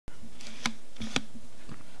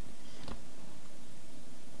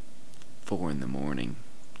4 in the morning.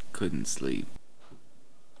 Couldn't sleep.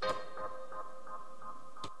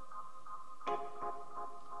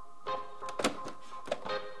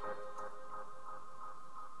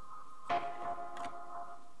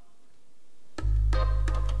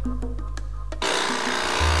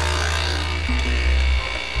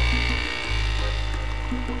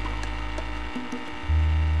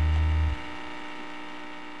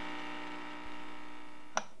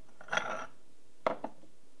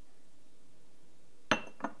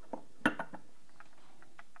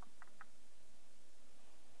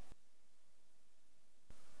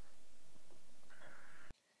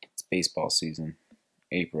 Baseball season,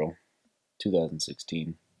 April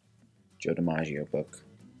 2016. Joe DiMaggio book.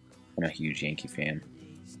 I'm a huge Yankee fan.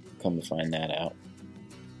 Come to find that out.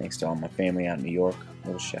 Thanks to all my family out in New York.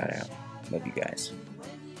 Little shout out. Love you guys.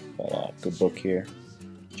 But good book here.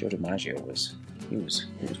 Joe DiMaggio was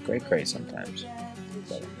cray sometimes.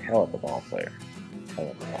 But a hell of a ball player.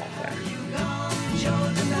 Hell of a ball player. Joe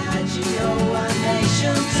DiMaggio, our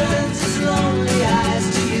nation turns its lonely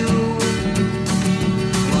eyes to you.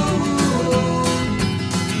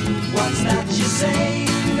 What's that you say,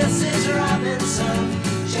 Mrs. Robinson?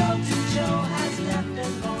 Joe has left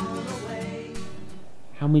and gone away.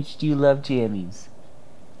 How much do you love jammies?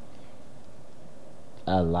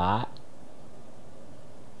 A lot.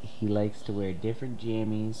 He likes to wear different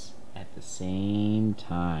jammies at the same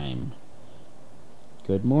time.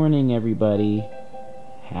 Good morning, everybody.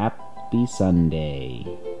 Happy Sunday.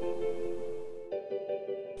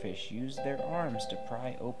 Fish used their arms to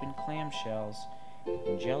pry open clamshells,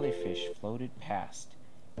 and jellyfish floated past,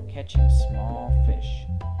 catching small fish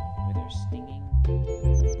with their stinging...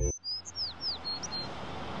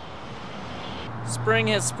 Spring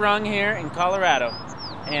has sprung here in Colorado,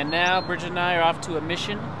 and now Bridget and I are off to a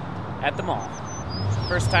mission at the mall.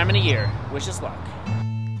 First time in a year. Wish us luck.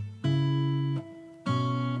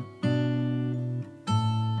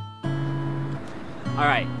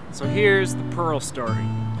 Alright, so here's the Pearl story.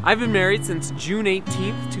 I've been married since June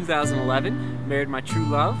 18th, 2011. Married my true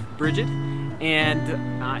love, Bridget,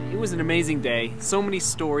 and it was an amazing day. So many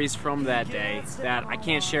stories from that day that I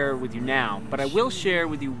can't share with you now, but I will share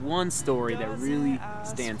with you one story that really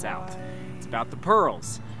stands out. It's about the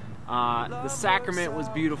pearls. The sacrament was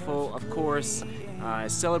beautiful, of course.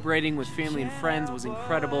 Celebrating with family and friends was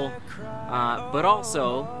incredible, but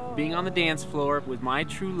also being on the dance floor with my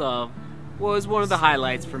true love was one of the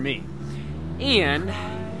highlights for me. And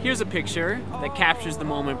here's a picture that captures the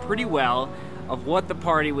moment pretty well of what the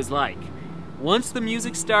party was like. Once the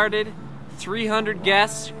music started, 300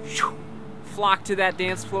 guests flocked to that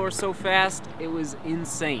dance floor so fast, it was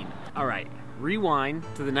insane. All right, rewind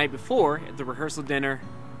to the night before at the rehearsal dinner,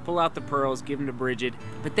 pull out the pearls, give them to Bridget.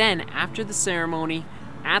 But then after the ceremony,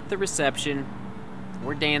 at the reception,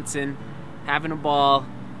 we're dancing, having a ball,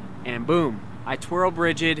 and boom, I twirl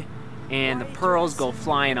Bridget, and the pearls go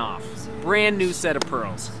flying off. Brand new set of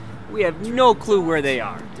pearls. We have no clue where they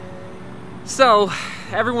are. So,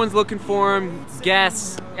 everyone's looking for them,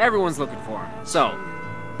 guests, everyone's looking for them. So,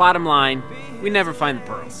 bottom line, we never find the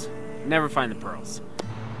pearls. Never find the pearls.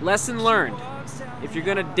 Lesson learned, if you're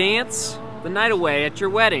gonna dance the night away at your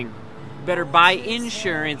wedding, you better buy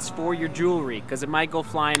insurance for your jewelry, because it might go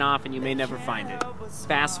flying off and you may never find it.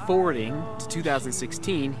 Fast forwarding to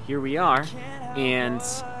 2016, here we are, and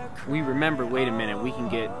we remember, wait a minute, we can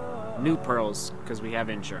get new pearls because we have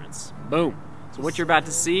insurance. Boom. So what you're about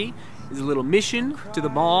to see is a little mission to the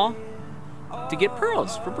mall to get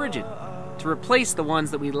pearls for Bridget, to replace the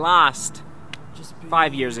ones that we lost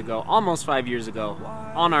 5 years ago, almost 5 years ago,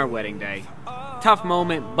 on our wedding day. Tough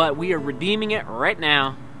moment, but we are redeeming it right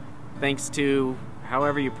now, thanks to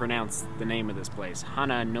however you pronounce the name of this place.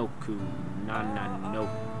 Hananoku.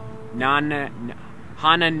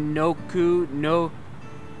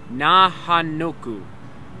 Nahanoku.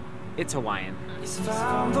 It's Hawaiian. He's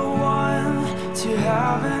found the one to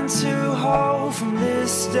have and to hold. From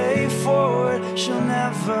this day forward, she'll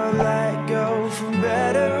never let go. For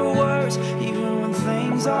better or worse, even when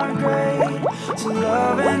things aren't great, to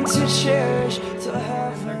love and to cherish till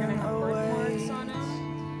heaven awaits.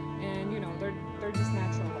 And you know, they're just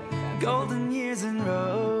natural like that. Golden years and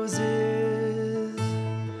roses,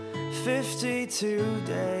 52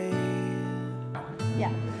 days.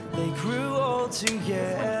 Yeah. They grew old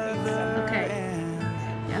together. Okay.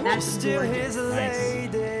 Yeah, that's still gorgeous. his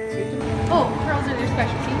lady. Oh, pearls are their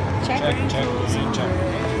specialty. Check.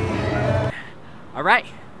 All right,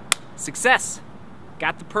 success.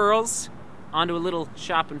 Got the pearls, onto a little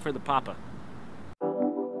shopping for the papa.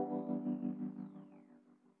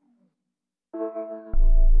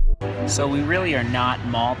 So we really are not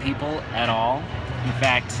mall people at all. In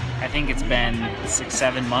fact, I think it's been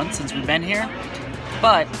 6-7 months since we've been here.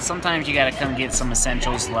 But sometimes you gotta come get some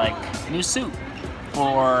essentials like a new suit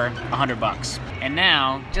for $100. And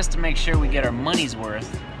now, just to make sure we get our money's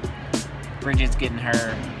worth, Bridget's getting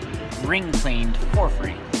her ring cleaned for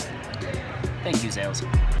free. Thank you, Sales.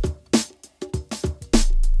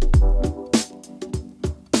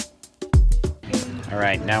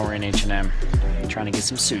 Alright, now we're in H&M, trying to get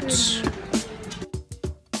some suits.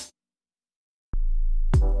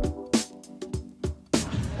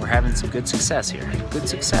 We're having some good success here. Good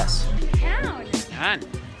success. Town. Done.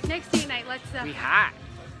 Next date night, let's We hot.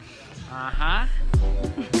 Uh-huh.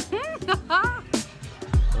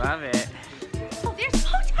 Love it. Oh, there's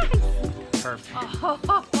bow ties. Perfect.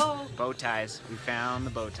 Oh. Bow ties. We found the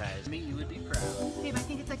bow ties. Me, you would be proud. Babe, I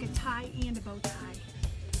think it's like a tie and a bow tie.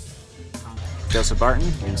 Joseph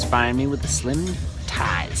Barton, you're inspiring me with the slim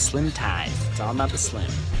ties. Slim ties. It's all about the slim.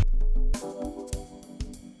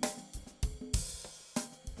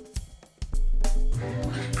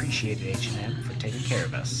 Appreciated H&M for taking care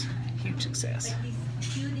of us. Huge success.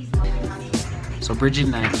 So Bridget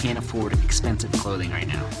and I can't afford expensive clothing right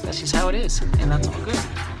now. That's just how it is, and that's all good.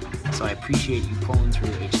 So I appreciate you pulling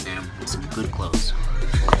through H&M with some good clothes.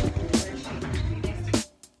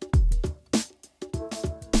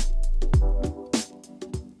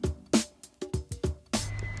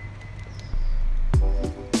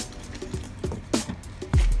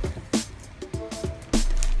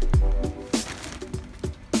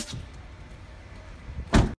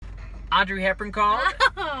 Audrey Hepburn called,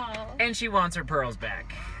 and she wants her pearls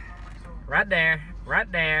back. Right there, right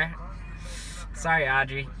there. Sorry,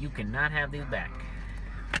 Audrey, you cannot have these back.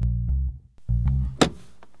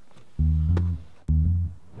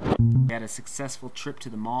 We had a successful trip to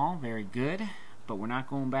the mall, very good, but we're not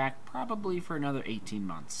going back probably for another 18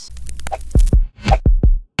 months.